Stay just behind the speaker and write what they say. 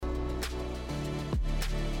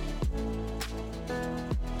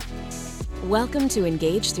Welcome to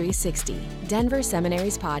Engage 360, Denver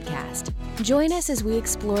Seminary's podcast. Join us as we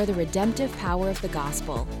explore the redemptive power of the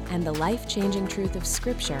gospel and the life-changing truth of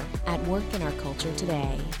Scripture at work in our culture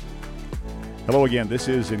today. Hello again, this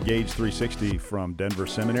is Engage 360 from Denver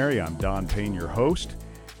Seminary. I'm Don Payne, your host,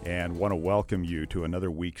 and want to welcome you to another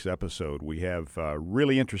week's episode. We have a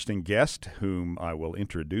really interesting guest whom I will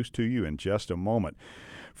introduce to you in just a moment.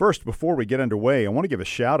 First, before we get underway, I want to give a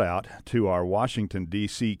shout out to our Washington,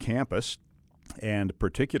 D.C. campus, and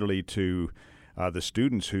particularly to the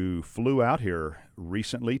students who flew out here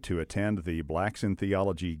recently to attend the Blacks in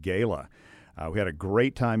Theology Gala. We had a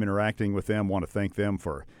great time interacting with them. Want to thank them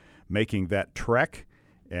for making that trek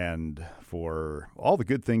and for all the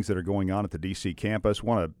good things that are going on at the D.C. campus.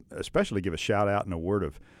 Want to especially give a shout out and a word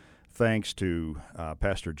of thanks to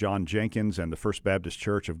Pastor John Jenkins and the First Baptist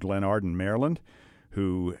Church of Glen Arden, Maryland,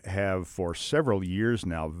 who have for several years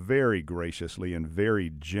now very graciously and very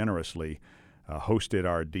generously hosted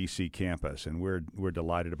our D.C. campus, and we're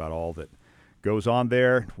delighted about all that goes on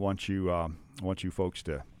there. Want you folks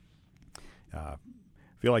to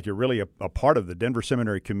feel like you're really a part of the Denver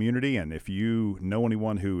Seminary community, and if you know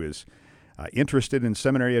anyone who is interested in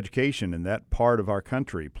seminary education in that part of our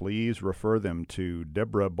country, please refer them to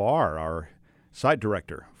Deborah Barr, our site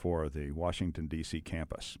director for the Washington, D.C.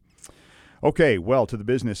 campus. Okay, well, to the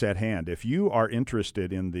business at hand. If you are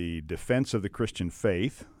interested in the defense of the Christian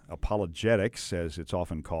faith, apologetics as it's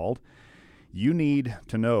often called, you need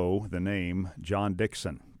to know the name John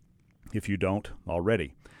Dickson, if you don't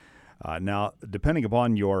already. Now, depending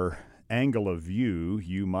upon your angle of view,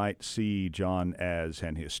 you might see John as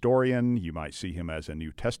an historian, you might see him as a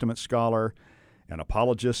New Testament scholar, an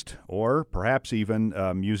apologist, or perhaps even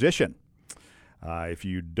a musician. If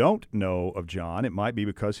you don't know of John, it might be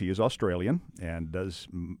because he is Australian and does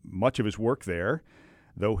much of his work there,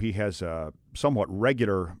 though he has a somewhat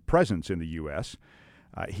regular presence in the U.S.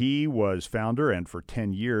 He was founder and for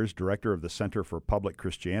 10 years director of the Center for Public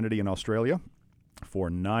Christianity in Australia. For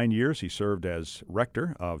 9 years, he served as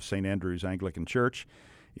rector of St. Andrew's Anglican Church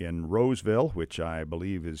in Roseville, which I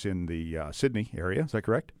believe is in the Sydney area. Is that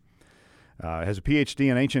correct? Has a Ph.D.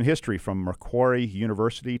 in ancient history from Macquarie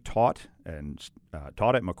University, taught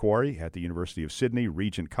at Macquarie, at the University of Sydney,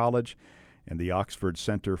 Regent College, and the Oxford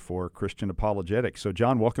Center for Christian Apologetics. So,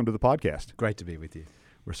 John, welcome to the podcast. Great to be with you.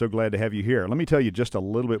 We're so glad to have you here. Let me tell you just a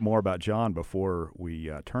little bit more about John before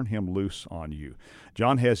we turn him loose on you.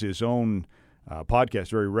 John has his own podcast,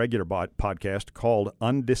 very regular podcast called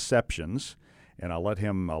Undeceptions, and I'll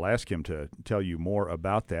ask him to tell you more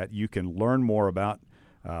about that. You can learn more about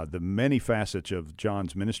the many facets of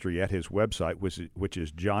John's ministry at his website, which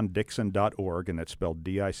is johndickson.org, and that's spelled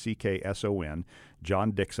D-I-C-K-S-O-N,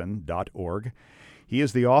 johndickson.org. He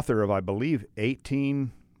is the author of, I believe,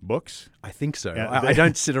 18 books. I think so. I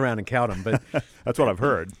don't sit around and count them, but that's what I've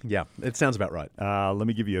heard. Yeah, it sounds about right. Let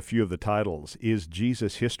me give you a few of the titles. Is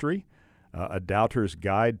Jesus History? A Doubter's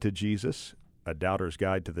Guide to Jesus, A Doubter's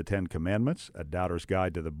Guide to the Ten Commandments, A Doubter's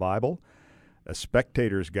Guide to the Bible, A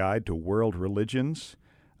Spectator's Guide to World Religions,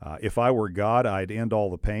 If I Were God, I'd End All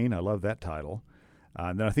the Pain. I love that title.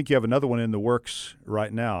 And then I think you have another one in the works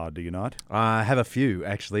right now, do you not? I have a few,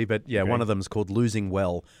 actually, but yeah, Okay. One of them is called Losing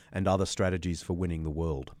Well and Other Strategies for Winning the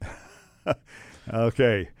World.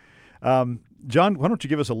 Okay. John, why don't you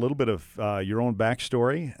give us a little bit of your own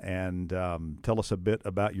backstory and tell us a bit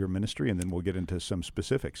about your ministry, and then we'll get into some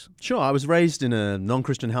specifics. Sure. I was raised in a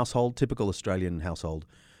non-Christian household, typical Australian household,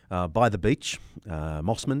 by the beach,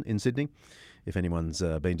 Mossman in Sydney. If anyone's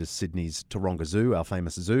been to Sydney's Taronga Zoo, our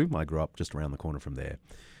famous zoo, I grew up just around the corner from there.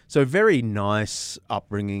 So very nice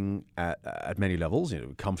upbringing at many levels,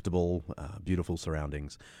 comfortable, beautiful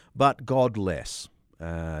surroundings, but godless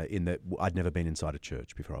in that I'd never been inside a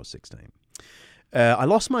church before I was 16. I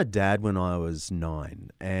lost my dad when I was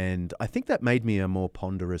 9, and I think that made me a more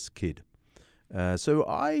ponderous kid. So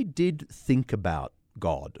I did think about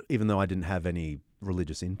God, even though I didn't have any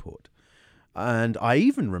religious input. And I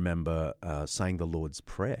even remember saying the Lord's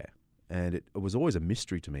Prayer, and it was always a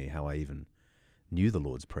mystery to me how I even knew the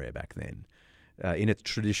Lord's Prayer back then, in its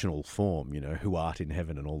traditional form, who art in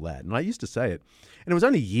heaven and all that. And I used to say it. And it was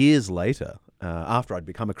only years later, after I'd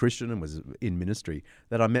become a Christian and was in ministry,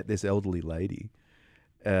 that I met this elderly lady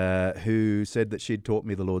who said that she'd taught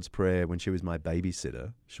me the Lord's Prayer when she was my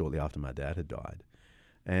babysitter shortly after my dad had died.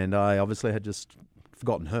 And I obviously had just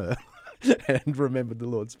forgotten her and remembered the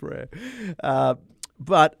Lord's Prayer.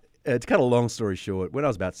 But to cut a long story short, when I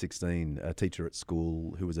was about 16, a teacher at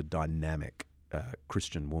school who was a dynamic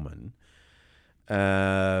Christian woman,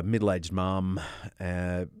 middle-aged mum,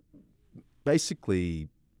 basically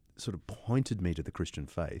sort of pointed me to the Christian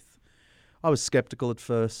faith. I was skeptical at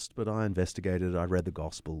first, but I investigated. I read the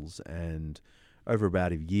Gospels, and over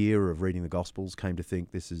about a year of reading the Gospels, came to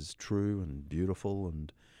think this is true and beautiful,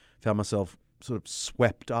 and found myself sort of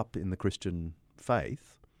swept up in the Christian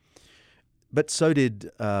faith. But so did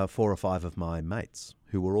 4 or 5 of my mates,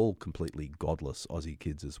 who were all completely godless Aussie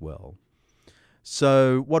kids as well.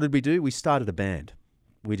 So what did we do? We started a band.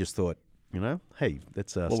 We just thought, hey,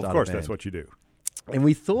 let's start a band. Well, of course, that's what you do. And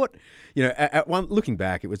we thought, looking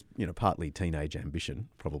back, it was, partly teenage ambition,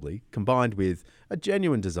 probably, combined with a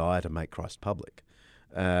genuine desire to make Christ public.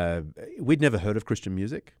 We'd never heard of Christian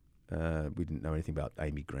music. We didn't know anything about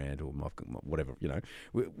Amy Grant or whatever,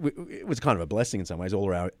 it was kind of a blessing in some ways.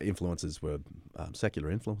 All our influences were secular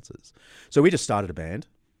influences. So we just started a band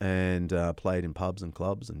and played in pubs and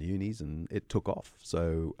clubs and unis, and it took off.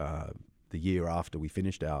 So the year after we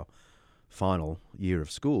finished our final year of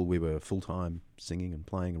school, we were full-time singing and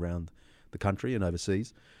playing around the country and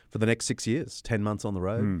overseas for the next 6 years, 10 months on the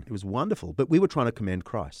road. It was wonderful. But we were trying to commend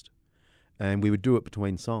Christ, and we would do it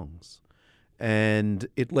between songs. And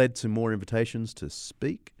it led to more invitations to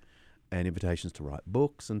speak and invitations to write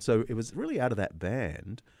books. And so it was really out of that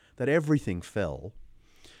band that everything fell.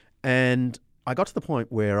 And I got to the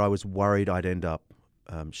point where I was worried I'd end up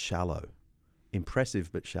shallow,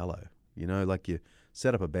 impressive but shallow. Like you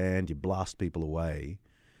set up a band, you blast people away.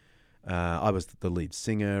 I was the lead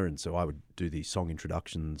singer, and so I would do these song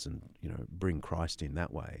introductions and, bring Christ in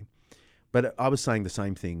that way. But I was saying the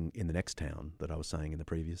same thing in the next town that I was saying in the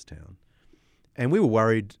previous town. And we were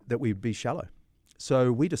worried that we'd be shallow.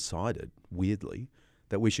 So we decided, weirdly,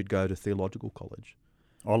 that we should go to theological college.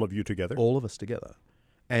 All of you together? All of us together.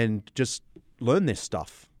 And just learn this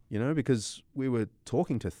stuff, because we were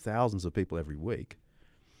talking to thousands of people every week.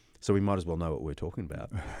 So we might as well know what we're talking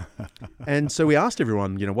about. And so we asked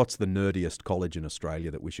everyone, what's the nerdiest college in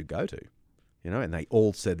Australia that we should go to? And they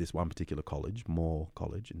all said this one particular college, Moore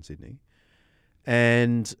College in Sydney.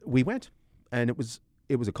 And we went. And it was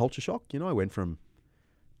a culture shock. I went from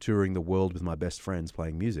touring the world with my best friends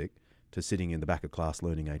playing music to sitting in the back of class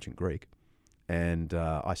learning ancient Greek. And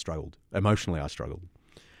I struggled. Emotionally, I struggled.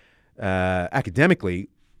 Academically,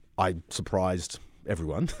 I surprised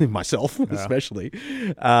everyone, myself especially.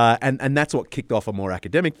 And that's what kicked off a more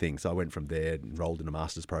academic thing. So I went from there, enrolled in a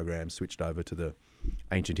master's program, switched over to the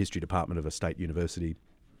ancient history department of a state university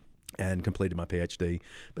and completed my PhD.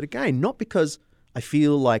 But again, not because I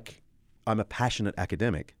feel like I'm a passionate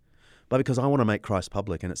academic, but because I want to make Christ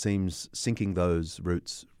public, and it seems sinking those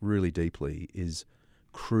roots really deeply is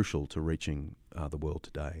crucial to reaching the world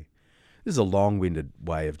today. This is a long-winded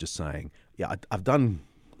way of just saying, I've done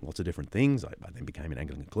lots of different things. I then became an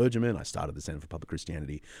Anglican clergyman. I started the Centre for Public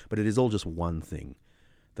Christianity. But it is all just one thing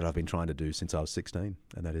that I've been trying to do since I was 16,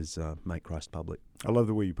 and that is make Christ public. I love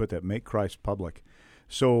the way you put that, make Christ public.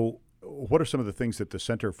 So what are some of the things that the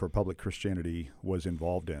Centre for Public Christianity was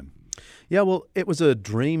involved in? Yeah, well, it was a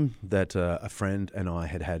dream that a friend and I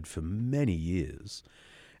had for many years.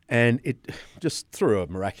 And it just through a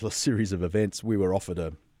miraculous series of events, we were offered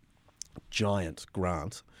a giant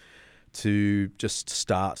grant to just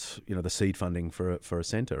start, the seed funding for a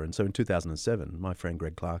centre. And so in 2007, my friend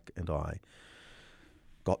Greg Clark and I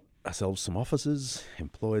got ourselves some offices,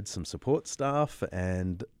 employed some support staff,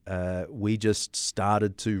 and we just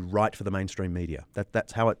started to write for the mainstream media.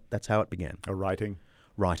 That's how it began. A writing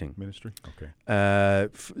ministry? Okay.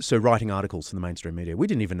 So writing articles in the mainstream media. We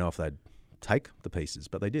didn't even know if they'd take the pieces,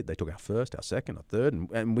 but they did. They took our first, our second, our third,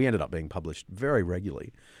 and we ended up being published very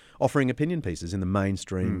regularly, offering opinion pieces in the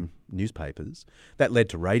mainstream newspapers. That led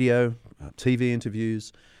to radio, TV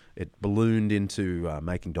interviews. It ballooned into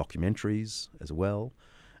making documentaries as well.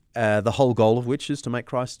 The whole goal of which is to make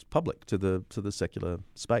Christ public to the secular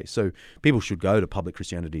space. So people should go to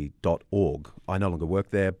publicchristianity.org. I no longer work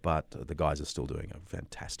there, but the guys are still doing a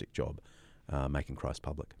fantastic job making Christ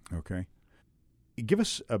public. Okay. Give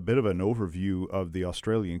us a bit of an overview of the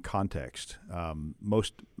Australian context.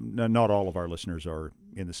 Not all of our listeners are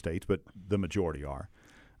in the States, but the majority are,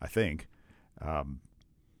 I think.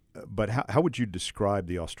 But how would you describe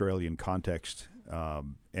the Australian context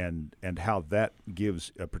and how that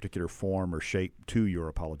gives a particular form or shape to your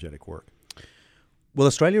apologetic work? Well,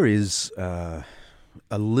 Australia is a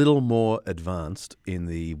little more advanced in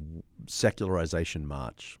the secularization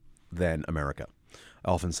march than America. I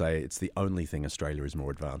often say it's the only thing Australia is more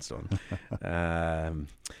advanced on.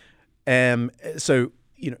 So,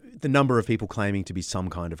 the number of people claiming to be some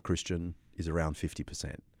kind of Christian is around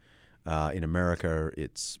 50%. In America,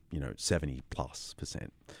 it's 70+%.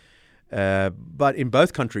 But in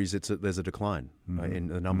both countries, there's a decline in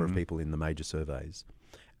the number of people in the major surveys,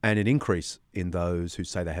 and an increase in those who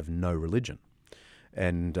say they have no religion.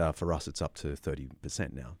 And for us, it's up to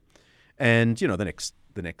 30% now. And,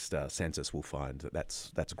 the next census will find that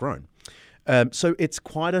that's grown. So it's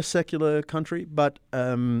quite a secular country, but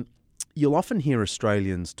you'll often hear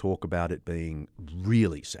Australians talk about it being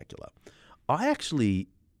really secular. I actually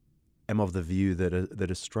am of the view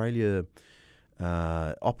that Australia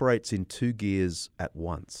operates in two gears at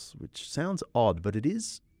once, which sounds odd, but it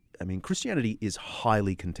is. I mean, Christianity is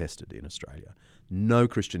highly contested in Australia. No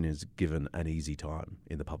Christian is given an easy time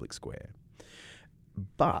in the public square.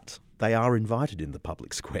 But they are invited in the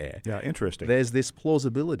public square. Yeah, interesting. There's this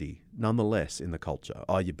plausibility, nonetheless, in the culture.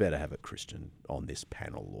 Oh, you better have a Christian on this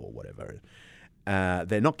panel or whatever.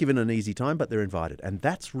 They're not given an easy time, but they're invited. And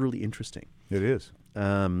that's really interesting. It is.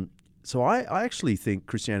 So I actually think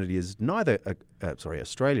Christianity is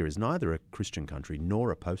Australia is neither a Christian country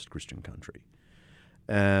nor a post-Christian country.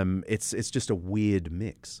 It's just a weird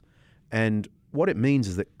mix. And what it means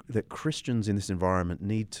is that Christians in this environment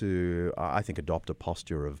need to, I think, adopt a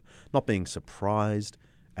posture of not being surprised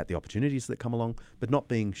at the opportunities that come along, but not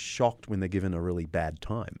being shocked when they're given a really bad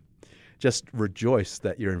time. Just rejoice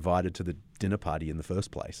that you're invited to the dinner party in the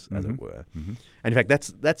first place, as it were. Mm-hmm. And in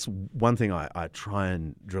fact, that's one thing I try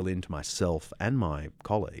and drill into myself and my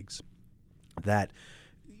colleagues, that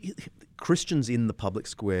Christians in the public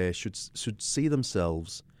square should see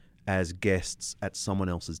themselves as guests at someone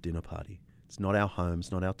else's dinner party. It's not our home,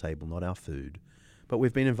 it's not our table, not our food, but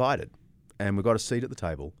we've been invited and we've got a seat at the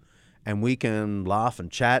table and we can laugh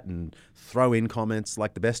and chat and throw in comments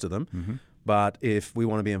like the best of them. Mm-hmm. But if we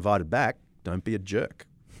want to be invited back, don't be a jerk.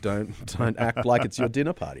 Don't act like it's your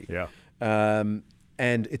dinner party. Yeah.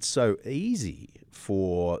 And it's so easy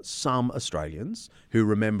for some Australians who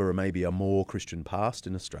remember maybe a more Christian past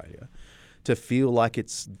in Australia to feel like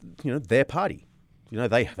it's their party.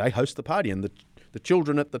 They host the party and the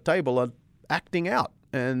children at the table are acting out.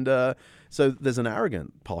 And so there's an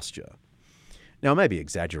arrogant posture. Now, I may be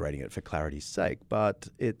exaggerating it for clarity's sake, but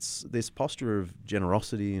it's this posture of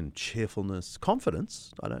generosity and cheerfulness,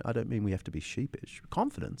 confidence. I don't mean we have to be sheepish.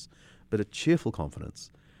 Confidence, but a cheerful confidence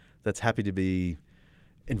that's happy to be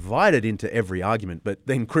invited into every argument, but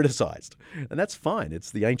then criticized. And that's fine. It's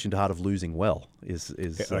the ancient art of losing well. Hence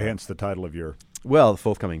the title of your... Well, the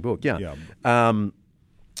forthcoming book, yeah.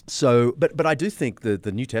 So, but I do think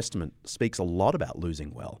the New Testament speaks a lot about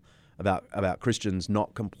losing well, about Christians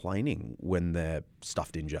not complaining when they're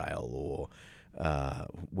stuffed in jail or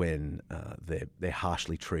when they're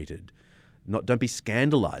harshly treated. Don't be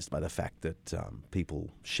scandalized by the fact that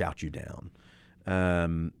people shout you down,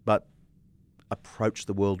 but approach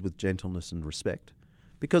the world with gentleness and respect,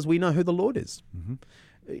 because we know who the Lord is. Mm-hmm.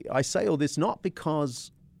 I say all this not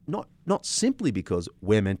simply because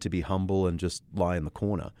we're meant to be humble and just lie in the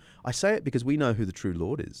corner. I say it because we know who the true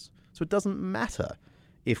Lord is. So it doesn't matter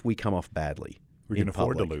if we come off badly. We can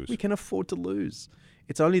afford to lose. We can afford to lose.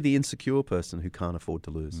 It's only the insecure person who can't afford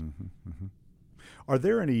to lose. Mm-hmm, mm-hmm. Are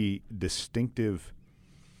there any distinctive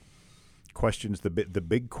questions, the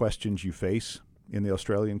big questions you face in the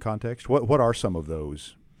Australian context? What are some of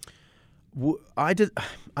those? I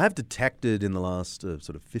have detected in the last sort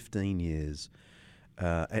of 15 years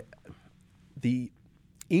the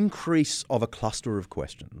increase of a cluster of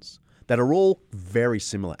questions that are all very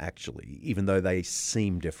similar, actually, even though they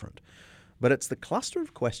seem different. But it's the cluster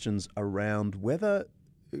of questions around whether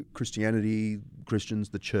Christianity, Christians,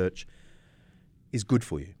 the church, is good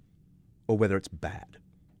for you or whether it's bad,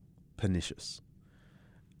 pernicious.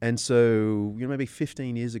 And so, maybe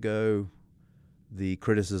 15 years ago, the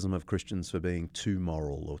criticism of Christians for being too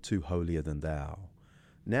moral or too holier than thou.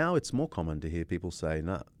 Now it's more common to hear people say,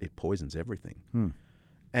 no, it poisons everything.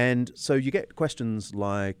 And so you get questions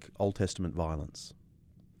like Old Testament violence.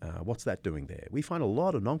 What's that doing there? We find a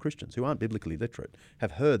lot of non-Christians who aren't biblically literate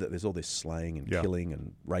have heard that there's all this slaying and killing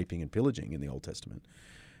and raping and pillaging in the Old Testament.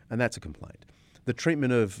 And that's a complaint. The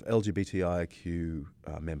treatment of LGBTIQ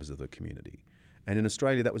members of the community. And in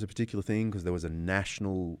Australia, that was a particular thing because there was a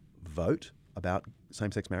national vote about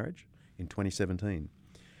same-sex marriage in 2017.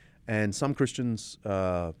 And some Christians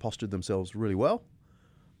postured themselves really well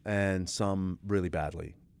and some really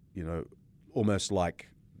badly, almost like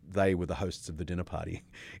they were the hosts of the dinner party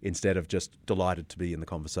instead of just delighted to be in the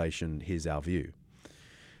conversation, here's our view.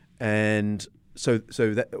 And so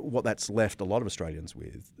what that's left a lot of Australians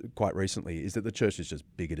with quite recently is that the church is just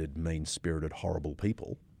bigoted, mean-spirited, horrible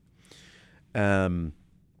people. The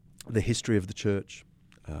history of the church,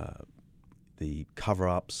 the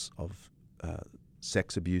cover-ups of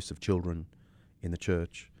sex abuse of children in the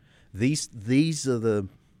church. These are the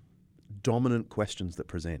dominant questions that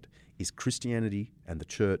present. Is Christianity and the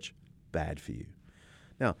church bad for you?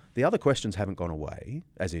 Now, the other questions haven't gone away,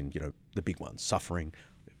 as in, the big ones, suffering,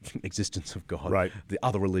 existence of God, right. The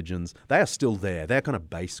other religions. They are still there. They're kind of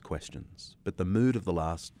base questions. But the mood of the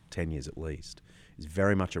last 10 years at least is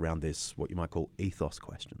very much around this, what you might call ethos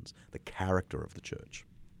questions, the character of the church.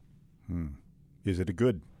 Is it a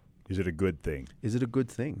good thing? Is it a good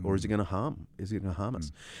thing, or is it going to harm? Is it going to harm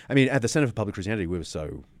us? I mean, at the Centre for Public Christianity, we were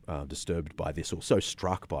so disturbed by this, or so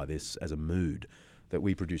struck by this as a mood, that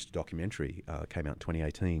we produced a documentary, came out in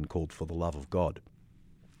 2018, called "For the Love of God,"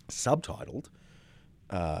 subtitled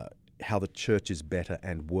 "How the Church is Better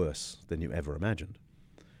and Worse Than You Ever Imagined."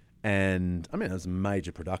 And I mean, it was a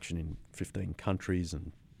major production in 15 countries,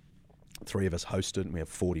 and 3 of us hosted, and we have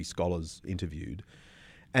 40 scholars interviewed.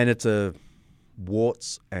 And it's a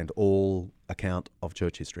warts and all account of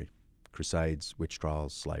church history, crusades, witch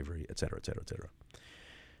trials, slavery, etc., etc., etc.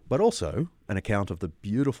 But also an account of the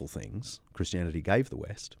beautiful things Christianity gave the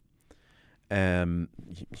West,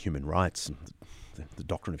 human rights, and the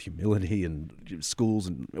doctrine of humility, and schools,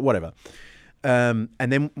 and whatever. And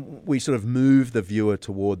then we sort of move the viewer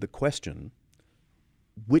toward the question,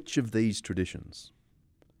 which of these traditions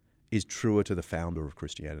is truer to the founder of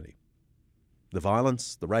Christianity? The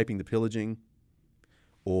violence, the raping, the pillaging,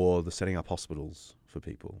 or the setting up hospitals for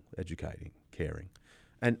people, educating, caring?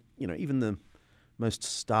 And, even the most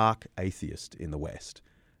stark atheist in the West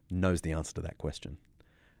knows the answer to that question.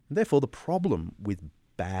 And therefore, the problem with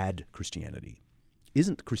bad Christianity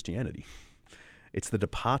isn't Christianity. It's the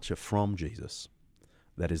departure from Jesus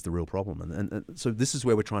that is the real problem. And so this is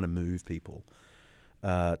where we're trying to move people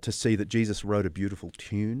to see that Jesus wrote a beautiful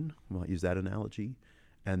tune, we might use that analogy,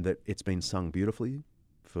 and that it's been sung beautifully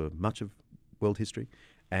for much of world history,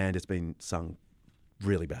 and it's been sung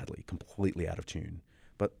really badly, completely out of tune.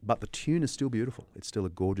 But the tune is still beautiful. It's still a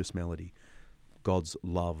gorgeous melody. God's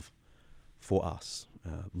love for us.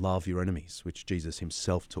 Love your enemies, which Jesus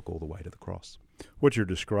himself took all the way to the cross. What you're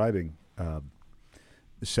describing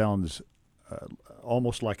sounds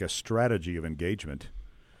almost like a strategy of engagement,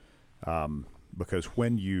 because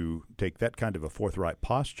when you take that kind of a forthright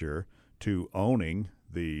posture to owning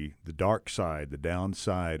the dark side, the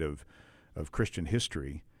downside of Christian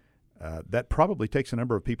history, that probably takes a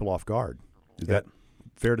number of people off guard. Is that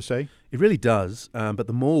fair to say? It really does. But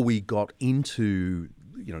the more we got into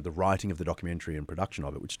the writing of the documentary and production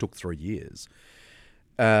of it, which took 3 years,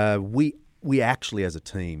 we actually as a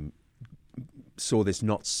team saw this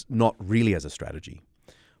not really as a strategy,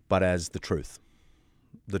 but as the truth.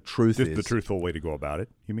 The truth is the truthful way to go about it,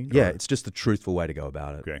 you mean? Yeah, it's just the truthful way to go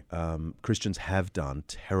about it. Okay. Christians have done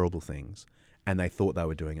terrible things, and they thought they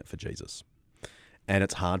were doing it for Jesus. And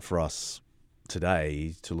it's hard for us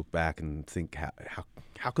today to look back and think,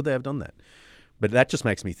 how could they have done that? But that just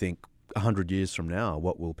makes me think, 100 years from now,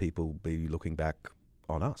 what will people be looking back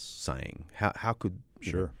on us saying? How could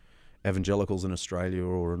evangelicals in Australia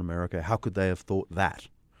or in America, how could they have thought that?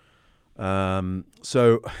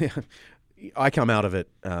 So I come out of it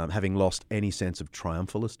having lost any sense of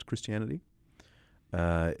triumphalist Christianity.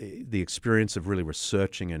 The experience of really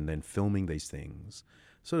researching and then filming these things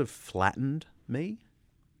sort of flattened me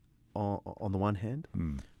on the one hand.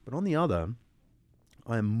 But on the other,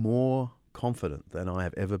 I am more confident than I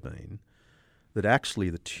have ever been that actually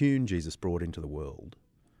the tune Jesus brought into the world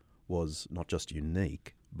was not just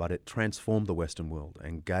unique, but it transformed the Western world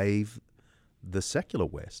and gave the secular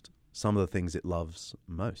West some of the things it loves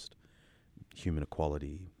most: human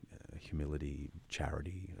equality, humility,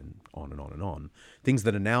 charity, and on and on and on. Things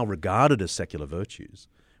that are now regarded as secular virtues,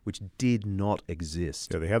 which did not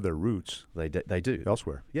exist. Yeah, they have their roots. They do.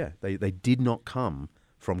 Elsewhere. Yeah, they did not come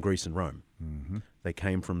from Greece and Rome. Mm-hmm. They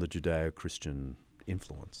came from the Judeo-Christian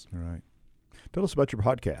influence. All right. Tell us about your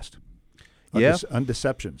podcast. Yeah.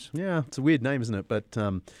 Undeceptions. Yeah, it's a weird name, isn't it? But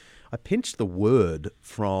I pinched the word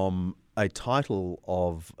from a title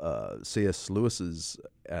of C.S. Lewis's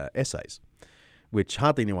essays, which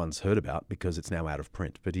hardly anyone's heard about because it's now out of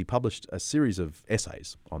print. But he published a series of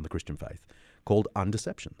essays on the Christian faith called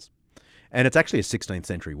Undeceptions. And it's actually a 16th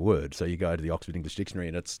century word. So you go to the Oxford English Dictionary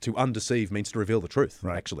and it's to undeceive means to reveal the truth,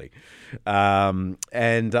 actually. And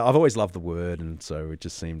I've always loved the word, and so it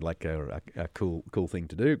just seemed like a cool thing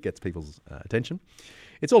to do. It gets people's attention.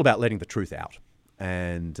 It's all about letting the truth out.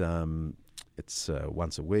 And it's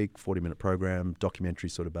once a week, 40-minute program, documentary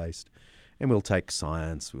sort of based. And we'll take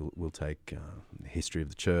science, we'll take history of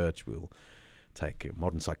the church, we'll take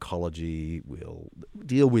modern psychology, we'll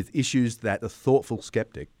deal with issues that the thoughtful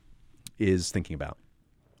skeptic is thinking about.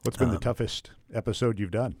 What's been the toughest episode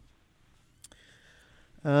you've done?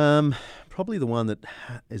 Probably the one that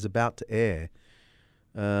is about to air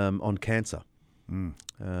on cancer.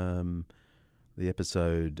 The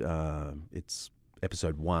episode, it's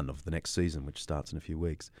episode 1 of the next season, which starts in a few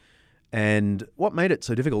weeks. And what made it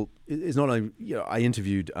so difficult is not only, I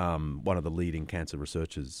interviewed one of the leading cancer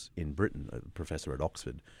researchers in Britain, a professor at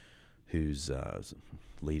Oxford, who's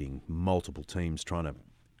leading multiple teams trying to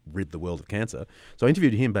rid the world of cancer. So I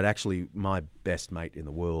interviewed him, but actually my best mate in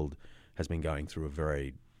the world has been going through a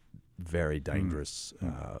very, very dangerous,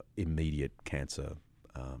 immediate cancer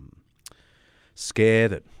scare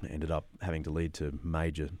that ended up having to lead to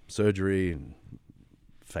major surgery and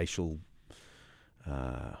facial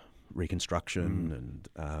reconstruction,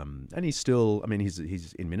 and he's still. I mean,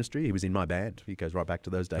 he's in ministry. He was in my band. He goes right back to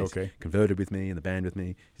those days. Okay. Converted with me in the band with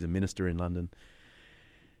me. He's a minister in London,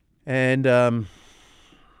 and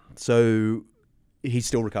so he's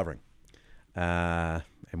still recovering, and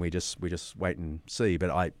we just wait and see.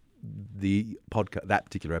 But the podcast, that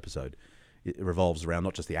particular episode, it revolves around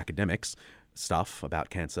not just the academics stuff about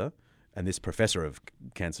cancer. And this professor of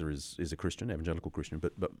cancer is a Christian, evangelical Christian,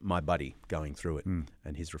 but my buddy going through it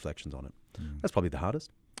and his reflections on it. That's probably the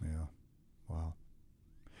hardest. Yeah. Wow.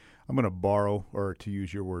 I'm going to borrow, or to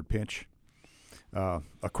use your word, pinch, a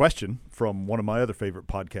question from one of my other favorite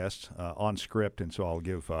podcasts, On Script, and so I'll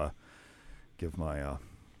give my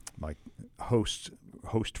my host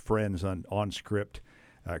friends on Script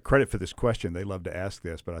credit for this question. They love to ask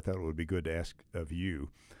this, but I thought it would be good to ask of you.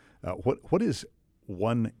 What is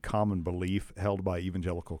one common belief held by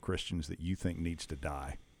evangelical Christians that you think needs to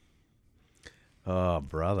die? Oh,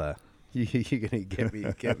 brother, you're going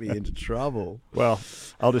to get me into trouble. Well,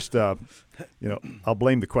 I'll just I'll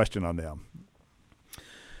blame the question on them.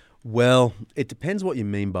 Well, it depends what you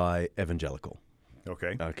mean by evangelical.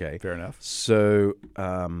 Okay. Fair enough. So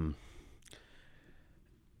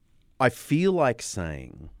I feel like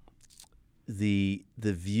saying the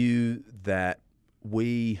view that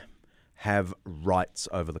we have rights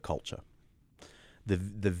over the culture, the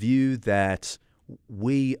view that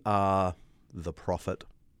we are the prophet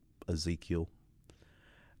Ezekiel,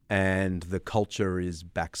 and the culture is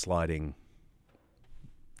backsliding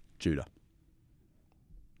Judah.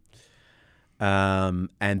 And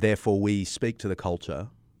therefore we speak to the culture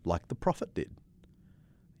like the prophet did,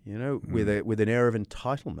 with an air of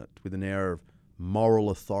entitlement, with an air of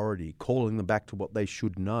moral authority, calling them back to what they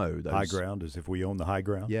should know. High ground, as if we own the high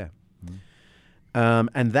ground. Yeah.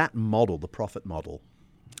 And that model, the prophet model,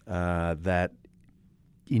 that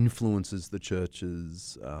influences the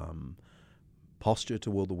church's posture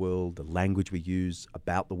toward the world, the language we use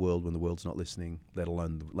about the world when the world's not listening, let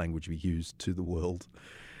alone the language we use to the world,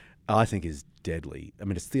 I think is deadly. I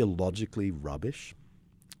mean, it's theologically rubbish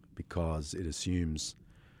because it assumes,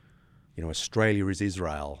 Australia is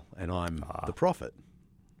Israel and I'm the prophet,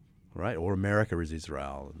 right? Or America is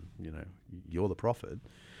Israel and, you're the prophet.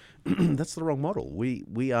 That's the wrong model.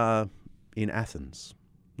 We are in Athens,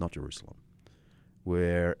 not Jerusalem.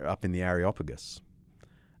 We're up in the Areopagus,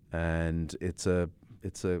 and it's a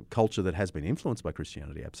culture that has been influenced by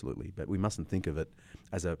Christianity, absolutely. But we mustn't think of it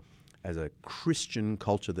as a Christian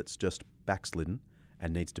culture that's just backslidden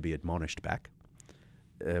and needs to be admonished back.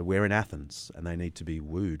 We're in Athens, and they need to be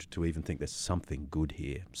wooed to even think there's something good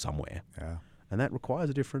here somewhere. Yeah, and that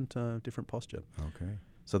requires a different posture. Okay.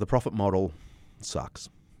 So the prophet model sucks.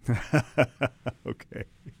 Okay.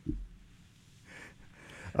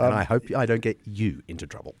 And I hope I don't get you into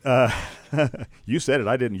trouble. You said it.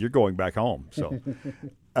 I didn't. You're going back home. So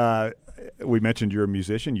we mentioned you're a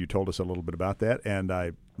musician. You told us a little bit about that. And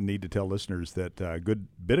I need to tell listeners that a good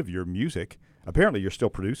bit of your music, apparently you're still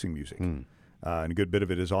producing music. And a good bit of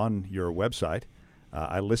it is on your website.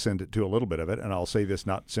 I listened to a little bit of it, and I'll say this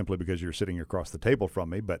not simply because you're sitting across the table from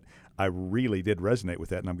me, but I really did resonate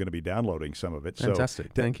with that, and I'm going to be downloading some of it. Fantastic.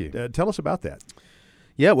 So, thank you. Tell us about that.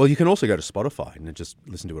 Yeah, well, you can also go to Spotify and just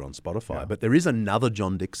listen to it on Spotify. Yeah. But there is another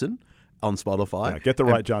John Dixon on Spotify. Yeah, get the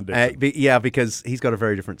right John Dixon. Because he's got a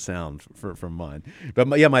very different sound from mine. But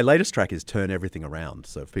my latest track is Turn Everything Around.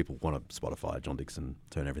 So if people want to Spotify, John Dixon,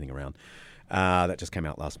 Turn Everything Around. That just came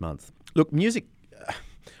out last month. Look, music,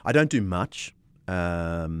 I don't do much.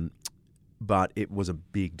 But it was a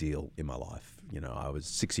big deal in my life. I was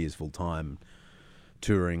 6 years full time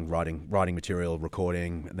touring, writing material,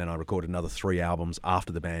 recording, and then I recorded another 3 albums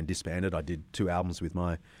after the band disbanded. I did 2 albums with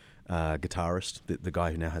my guitarist, the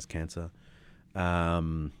guy who now has cancer.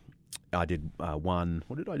 I did 1.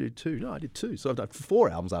 What did I do? 2? No, I did 2. So I've done 4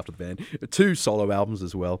 albums after the band, 2 solo albums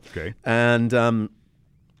as well. Okay. And then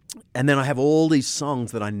I have all these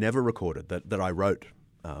songs that I never recorded that I wrote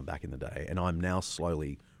back in the day, and I'm now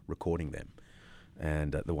slowly recording them.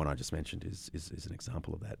 And the one I just mentioned is an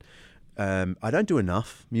example of that. I don't do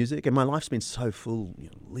enough music, and my life's been so full,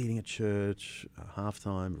 leading a church,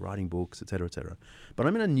 halftime, writing books, etc., etc. But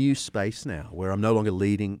I'm in a new space now where I'm no longer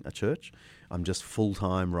leading a church. I'm just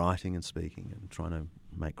full-time writing and speaking and trying to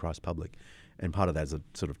make Christ public. And part of that is a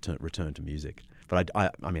sort of return to music. But I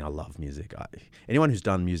love music. Anyone who's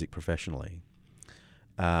done music professionally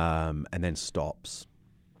and then stops,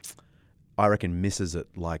 I reckon misses it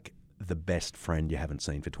like the best friend you haven't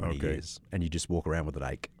seen for 20 years, and you just walk around with an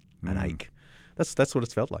ache. That's what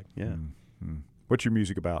it's felt like. Yeah. Mm-hmm. What's your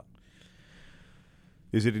music about?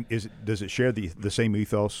 Does it share the same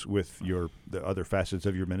ethos with the other facets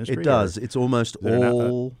of your ministry? It does. It's almost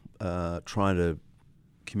all trying to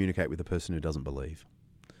communicate with a person who doesn't believe.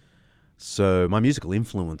 So my musical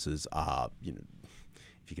influences are,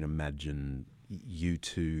 if you can imagine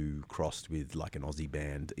U2 crossed with like an Aussie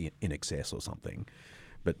band, In Excess or something,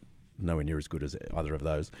 but nowhere near as good as either of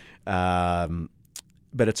those.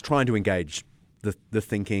 But it's trying to engage the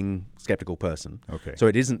thinking, skeptical person. Okay. So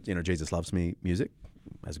it isn't, Jesus Loves Me music,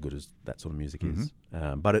 as good as that sort of music is.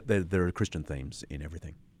 But there are Christian themes in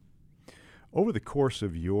everything. Over the course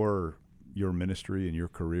of your ministry and your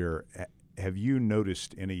career, have you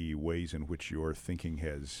noticed any ways in which your thinking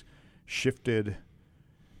has shifted,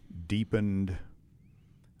 deepened,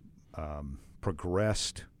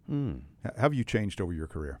 progressed? How have you changed over your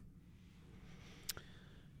career?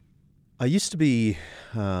 I used to be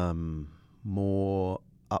more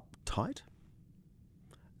uptight,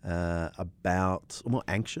 more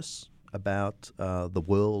anxious about the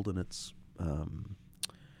world and its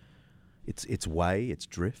way, its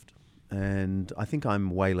drift. And I think I'm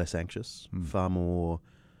way less anxious, far more.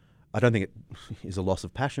 I don't think it is a loss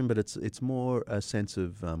of passion, but it's more a sense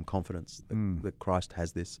of confidence that Christ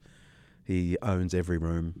has this. He owns every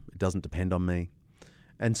room. It doesn't depend on me.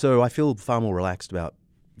 And so I feel far more relaxed about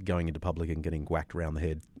going into public and getting whacked around the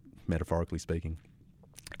head, metaphorically speaking,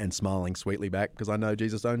 and smiling sweetly back because I know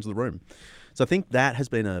Jesus owns the room. So I think that has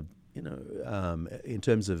been in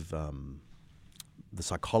terms of the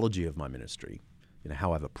psychology of my ministry,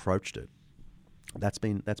 how I've approached it. That's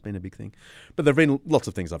been a big thing. But there have been lots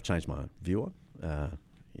of things I've changed my view on.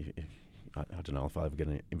 I don't know if I ever get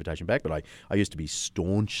an invitation back, but I used to be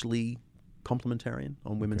staunchly complementarian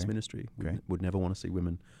on women's ministry. Would never want to see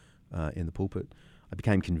women in the pulpit. I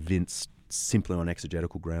became convinced simply on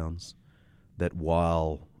exegetical grounds that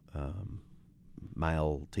while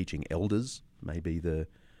male teaching elders may be the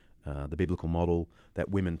biblical model, that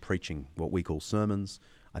women preaching what we call sermons,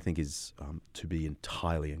 I think is to be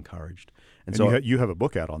entirely encouraged. And so you have a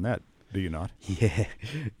book out on that, do you not? Yeah,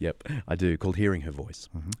 yep, I do, called Hearing Her Voice.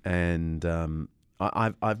 And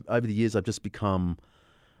I've over the years I've just become.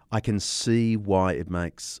 I can see why it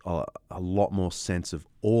makes a lot more sense of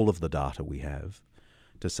all of the data we have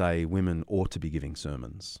to say women ought to be giving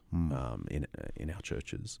sermons in our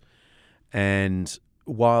churches. And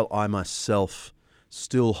while I myself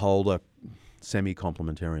still hold a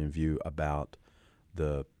semi-complementarian view about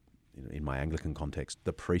in my Anglican context,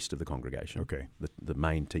 the priest of the congregation, the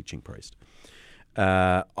main teaching priest.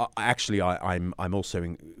 I'm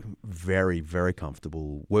also very, very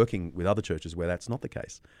comfortable working with other churches where that's not the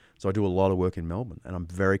case. So I do a lot of work in Melbourne, and I'm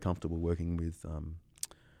very comfortable working with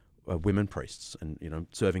women priests and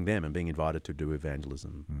serving them and being invited to do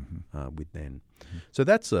evangelism with them. So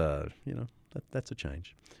that's that's a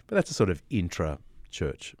change, but that's a sort of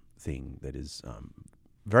intra-church thing that is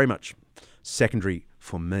very much secondary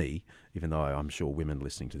for me, even though I'm sure women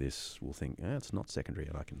listening to this will think, it's not secondary,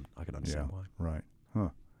 and I can understand why. Right. Huh.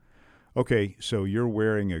 Okay, so you're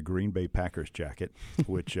wearing a Green Bay Packers jacket,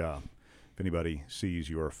 which if anybody sees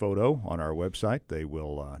your photo on our website, they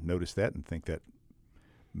will notice that and think that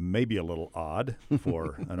may be a little odd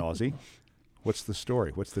for an Aussie. What's the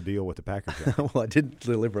story? What's the deal with the Packers jacket? Well, I didn't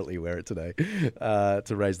deliberately wear it today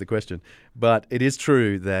to raise the question, but it is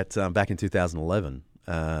true that back in 2011,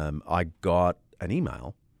 I got an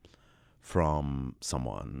email from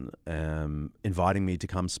someone inviting me to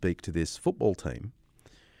come speak to this football team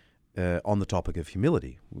on the topic of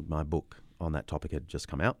humility. My book on that topic had just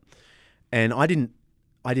come out, and I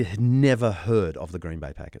had never heard of the Green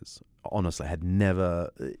Bay Packers. Honestly, had never.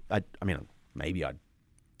 Maybe I'd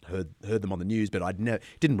heard them on the news, but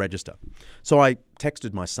didn't register. So I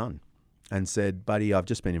texted my son and said, "Buddy, I've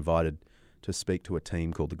just been invited to speak to a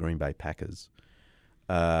team called the Green Bay Packers.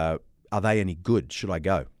 Are they any good? Should I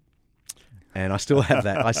go?" And I still have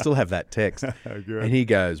that text. And he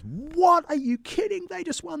goes, "What? Are you kidding? They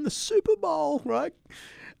just won the Super Bowl, right?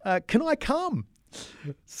 Can I come?"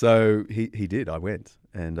 So he did. I went.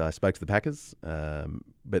 and I spoke to the Packers.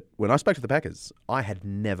 But when I spoke to the Packers, I had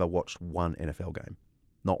never watched one NFL game.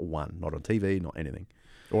 Not one. Not on TV, not anything.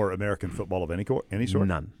 Or American football of any sort?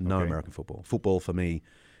 None. No Okay. American football. Football, for me,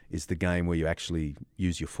 is the game where you actually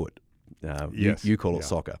use your foot. Yes. You call it Yeah.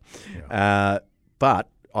 soccer. Yeah. But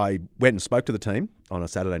I went and spoke to the team on a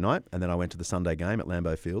Saturday night, and then I went to the Sunday game at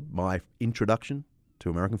Lambeau Field. My introduction to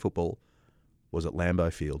American football was at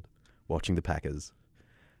Lambeau Field, watching the Packers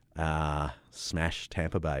smash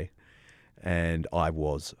Tampa Bay, and I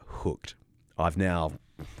was hooked. I've now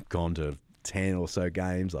gone to 10 or so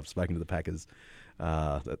games. I've spoken to the Packers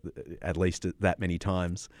at least that many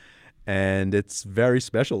times, and it's very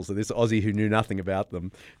special. So this Aussie who knew nothing about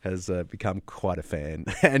them has become quite a fan,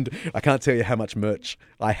 and I can't tell you how much merch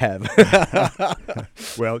I have.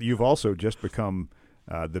 Well, you've also just become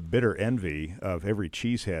the bitter envy of every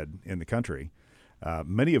cheesehead in the country,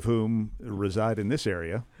 many of whom reside in this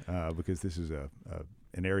area because this is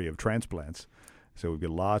an area of transplants. So we've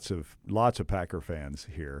got lots of Packer fans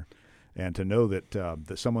here, and to know that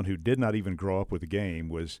that someone who did not even grow up with the game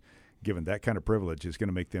was given that kind of privilege is going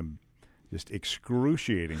to make them just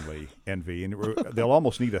excruciatingly envy, and they'll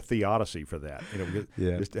almost need a theodicy for that. Because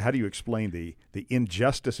just how do you explain the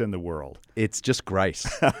injustice in the world? It's just grace.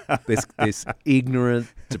 This ignorant,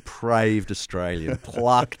 depraved Australian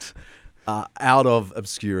plucked out of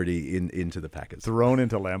obscurity into the Packers. Thrown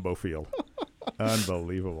into Lambeau Field.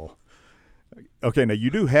 Unbelievable. Okay, now you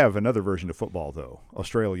do have another version of football, though,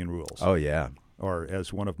 Australian rules. Oh, yeah. Or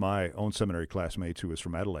as one of my own seminary classmates who was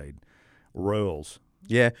from Adelaide, Royals.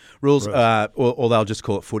 Yeah, rules, or they'll just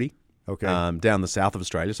call it footy. Okay. Down the south of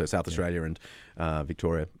Australia, so South Australia and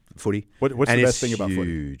Victoria, footy. What's and the best thing about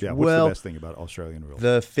footy? huge. Yeah, what's Well, the best thing about Australian rules?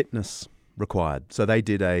 the fitness required. So they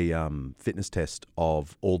did a fitness test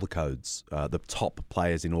of all the codes, the top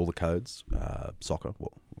players in all the codes, soccer,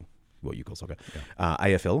 what you call soccer,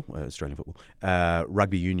 AFL, Australian football,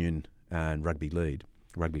 rugby union, and rugby league.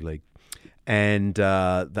 And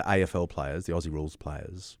the AFL players, the Aussie rules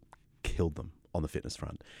players, killed them on the fitness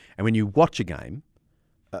front. And when you watch a game,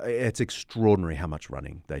 it's extraordinary how much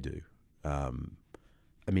running they do.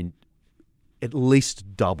 I mean, at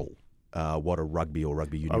least double what a rugby or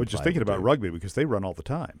rugby union I was just player thinking would about do. rugby because they run all the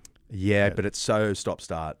time. Yeah, but it's so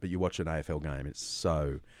stop-start. But you watch an AFL game, it's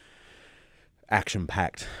so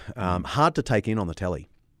action-packed. Hard to take in on the telly.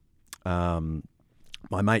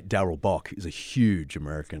 My mate Darryl Bock is a huge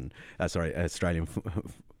Australian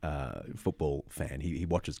football fan. He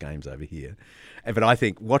watches games over here. But I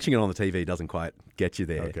think watching it on the TV doesn't quite get you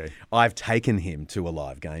there. Okay. I've taken him to a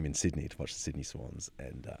live game in Sydney to watch the Sydney Swans,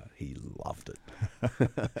 and he loved it.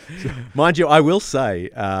 Mind you, I will say,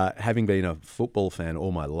 having been a football fan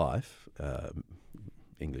all my life,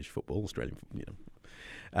 English football, Australian,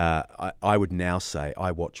 I would now say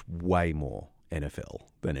I watch way more NFL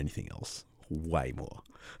than anything else. Way more.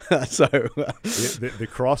 So the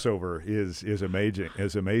crossover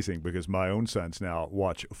is amazing because my own sons now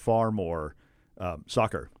watch far more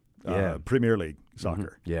soccer, Premier League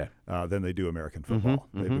soccer, than they do American football.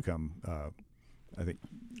 Mm-hmm. They become, I think,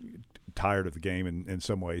 tired of the game in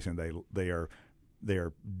some ways, and they are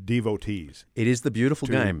devotees. it is the beautiful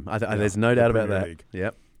game. There's no doubt about that. League.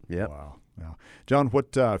 Yep. Wow. John,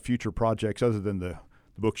 what future projects other than the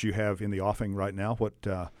books you have in the offing right now?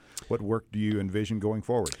 What work do you envision going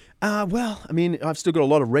forward? Well, I mean, I've still got a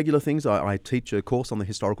lot of regular things. I teach a course on the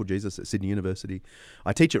historical Jesus at Sydney University.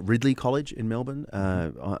 I teach at Ridley College in Melbourne.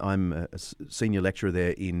 I'm a senior lecturer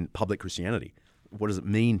there in public Christianity. What does it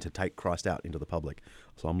mean to take Christ out into the public?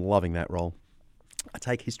 So I'm loving that role. I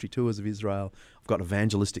take history tours of Israel. I've got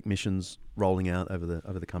evangelistic missions rolling out over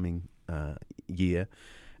the coming year,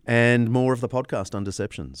 and more of the podcast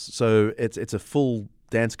Undeceptions. So it's a full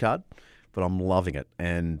dance card. But I'm loving it.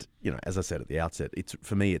 And, as I said at the outset,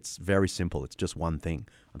 for me, it's very simple. It's just one thing.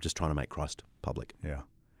 I'm just trying to make Christ public. Yeah.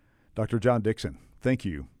 Dr. John Dixon, thank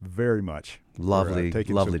you very much Lovely, for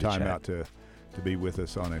taking lovely some to time chat. out to be with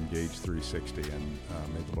us on Engage 360. And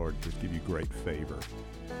may the Lord just give you great favor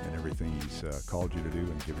in everything He's called you to do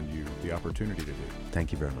and given you the opportunity to do.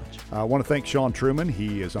 Thank you very much. I want to thank Sean Truman.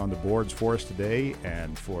 He is on the boards for us today.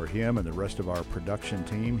 And for him and the rest of our production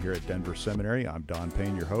team here at Denver Seminary, I'm Don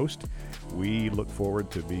Payne, your host. We look forward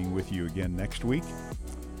to being with you again next week.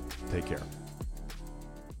 Take care.